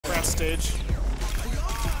on stage.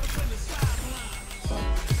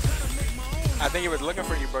 I think he was looking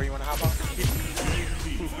for you, bro. You want to hop on?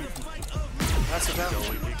 That's it down.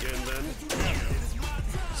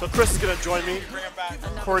 So Chris is gonna join me.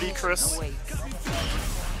 Cordy Chris.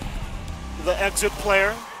 The exit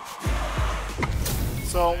player.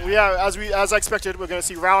 So yeah, as I expected, we're gonna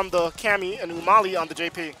see Raoh the Cammy and Umali on the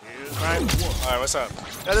JP. Right? Alright, what's up?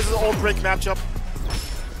 Yeah, this is an old break matchup.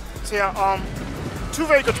 So yeah, two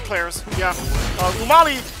very good players. Yeah,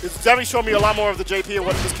 Umali is definitely showing me a lot more of the JP and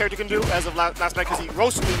what this character can do as of last night because he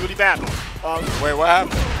roasted me really bad. Wait, what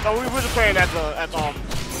happened? No, we were just playing at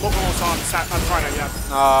local host on Friday. Yeah.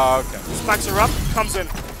 Oh, okay. Spikes are up, comes in,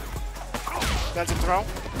 then to throw.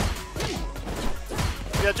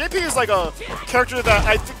 Yeah, JP is like a character that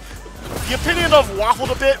I think the opinion of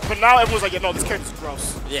waffled a bit, but now everyone's like, yeah, no, this character's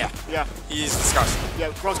gross. Yeah. Yeah. He's disgusting.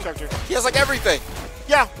 Yeah, gross character. He has like everything.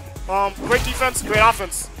 Yeah. Great defense, great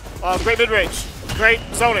offense, great mid-range, great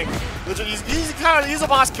zoning. He's a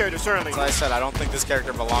boss character, certainly. As I said, I don't think this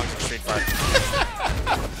character belongs in Street Fighter.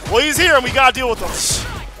 Well, he's here and we gotta deal with him.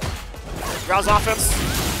 Raoh's offense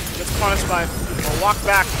gets punished by a walk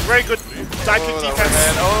back. Very good dive kick defense.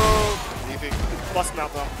 Oh, Busting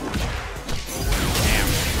out though. Damn.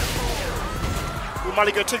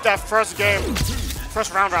 Umali gonna take that first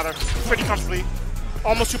round rather, pretty comfortably.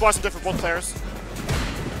 Almost 2 bars in different for both players.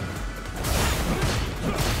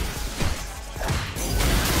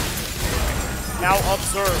 Now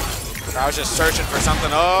observe. I was just searching for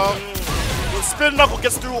something. Oh. The spin knuckle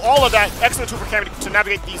gets through all of that. Excellent tool for Cammy to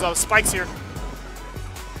navigate these spikes here.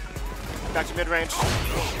 Back to mid-range.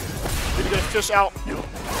 Maybe gonna fish out.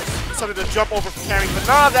 Something to jump over for Cammy, but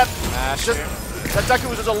nah, that deck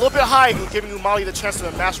was just a little bit high, giving Umali the chance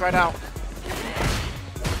to mash right out.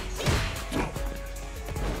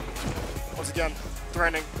 Once again,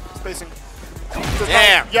 threatening, spacing.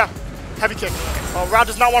 Damn! Yeah, heavy kick. Raoh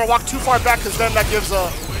does not want to walk too far back because then that gives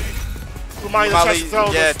Umali the chance to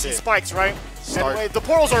throw the spikes, right? And if the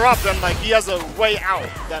portals are up, then like he has a way out.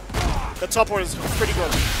 The teleport is pretty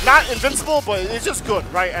good. Not invincible, but it's just good,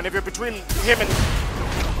 right? And if you're between him and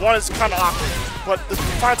one is kind of awkward, but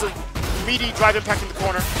finds a meaty drive impact in the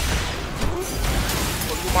corner.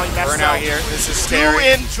 Burn out here. This is scary.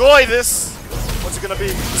 You enjoy this. What's it gonna be?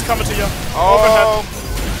 It's coming to you. Oh. Overhead.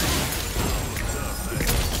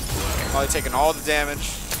 Probably taking all the damage.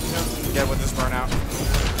 Get with this burnout.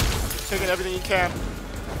 Taking everything you can.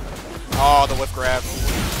 Oh, the whip grab.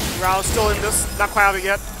 Raoh's still in this. Not quite out of it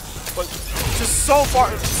yet, but just so far,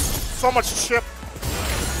 so much chip.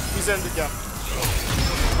 He's in again.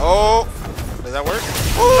 Oh, does that work?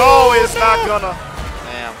 No, it's not gonna.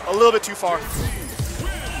 Damn. A little bit too far.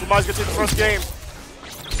 Umali's gonna take the first game.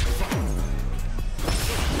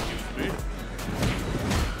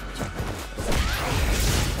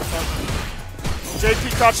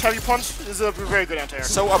 JP crouch heavy punch is a very good anti-air.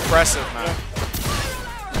 So oppressive, man.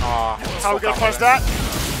 Yeah. How are we gonna punish that?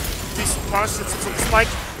 Decent punish, it's a spike.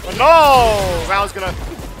 But no! Raoh's gonna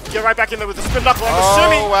get right back in there with the spin knuckle and the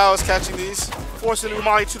shimmy. Oh, wow, is catching these. Forcing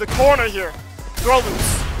Umali to the corner here. Throw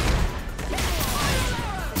loose.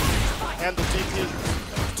 And the DP.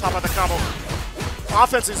 Top of the combo.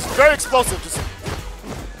 Offense is very explosive. Just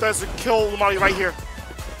tries to kill Umali right here.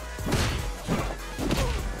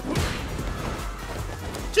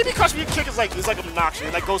 JP crush me kick is like obnoxious.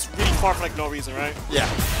 It like goes really far for like no reason, right? Yeah.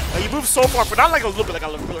 Like, you move so far, but not like a little bit, like a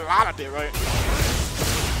lot of it, right?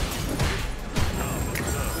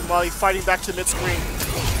 Umali fighting back to mid-screen.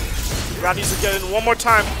 Raoh needs to get in one more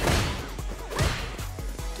time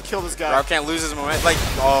to kill this guy. Raoh can't lose his momentum. Like,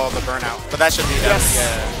 oh, the burnout. But that should be yes.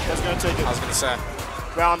 Yeah. That's gonna take it. I was gonna say.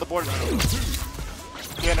 Raoh on the board.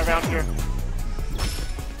 Getting around here.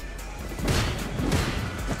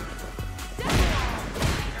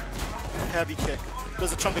 Heavy kick.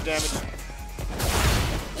 Does a chunk of damage.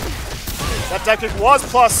 That dive kick was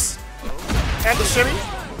plus. And the shimmy.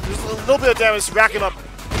 There's a little bit of damage racking up.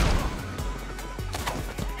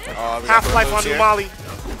 Half-life on Umali.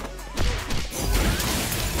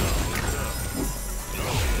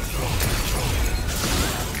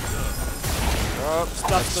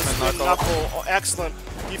 Stuff the spin knuckle. Oh, excellent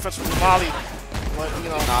defense from Umali. But, you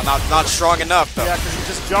know, not strong enough though. Yeah, because he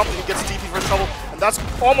just jumped and he gets DP for trouble, and that's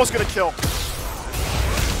almost gonna kill.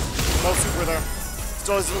 No super there.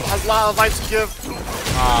 So he has a lot of life to give.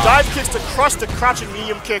 Dive kicks to crush the crouching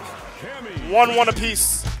medium kick. 1-1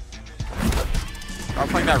 apiece. I'm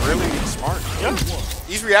playing that really smart. Yeah.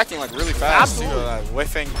 He's reacting like really fast. Absolutely.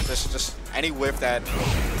 Whiffing, just any whiff that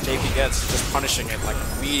JP gets, just punishing it like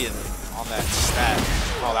immediately on that stat.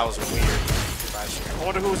 Oh, that was weird. I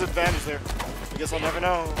wonder who was advantage there. guess I'll never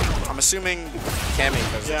know. I'm assuming Cammy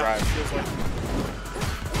because the drive. Like.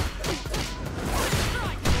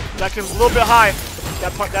 That kill's a little bit high.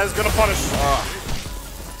 That is gonna punish.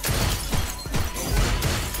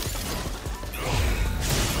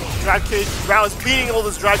 Drive cage. Raoh is beating all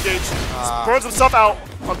this drive gauge. Burns himself out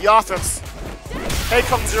on the offense. Hey,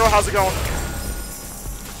 come Zero, how's it going?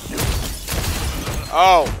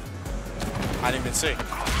 Oh. I didn't even see.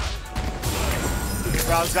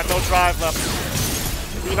 Raoh's got no drive left.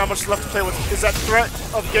 You know how much left to play with. Is that threat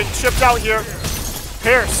of getting chipped out here?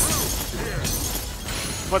 Pierce.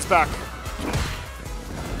 What's back?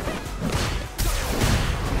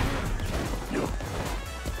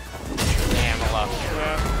 Damn, I love it.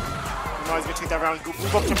 Yeah. Now he's gonna take that round.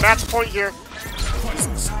 Move up to match point here.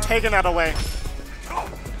 He's taking that away.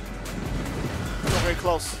 Still very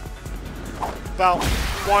close. About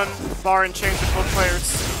 1 bar and change with both players.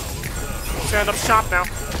 Stand up shop now.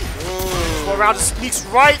 Well, Raoh just sneaks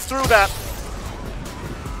right through that.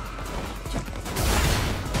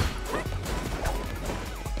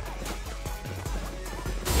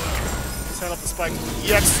 Stand up the spike.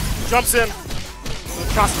 EX jumps in.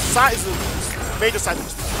 Across the side is a major side.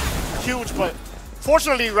 Huge, but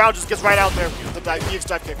fortunately, Raoh just gets right out there with the EX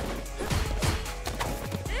dive kick.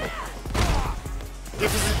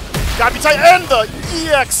 Gotta be tight, and the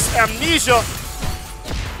EX amnesia.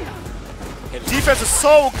 Defense is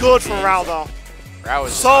so good from Raoh, though. Raoh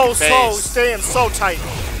is so staying so tight.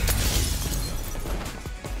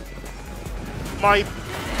 My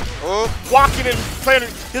walking and playing,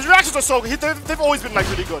 his reactions are so good. They've always been like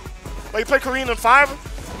really good. Like, you play Korean in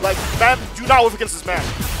 5, like, man, do not whiff against this man.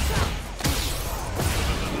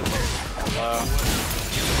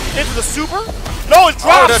 Into the super. No, it drops.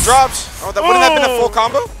 Oh, that drops. Oh, that wouldn't have been a full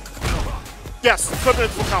combo? Yes, it could have been a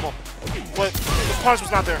full combo. But the punch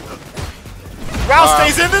was not there. Raoh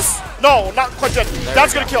stays in this? No, not quite yet.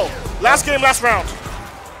 That's going to kill. Last game, last round.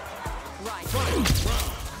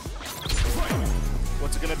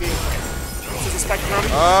 What's it going to be? This is a spike early.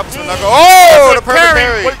 Up to knuckle. Oh, the perfect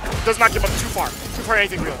parry. Wait, does not give up too far. Too far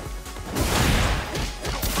anything real.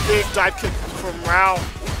 Big dive kick from Raoh.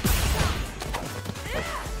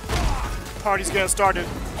 Party's getting started.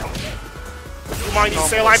 Umali needs to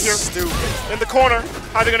stay alive here. Stupid. In the corner.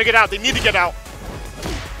 How are they going to get out? They need to get out.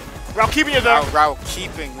 Raoh keeping it there. Raoh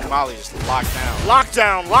keeping Umali just locked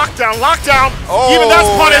down. Lockdown, lockdown, lockdown. Oh, even that's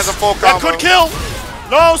punished. That's a full that combo. could kill.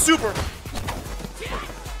 No super.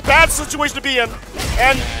 Bad situation to be in.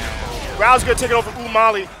 And Raoh's going to take it over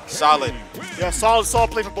Umali. Solid. Yeah, solid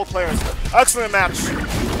play for both players. Excellent match.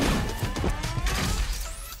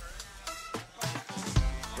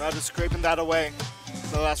 Raoh just scraping that away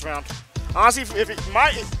in the last round. Honestly, if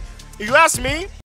you ask me,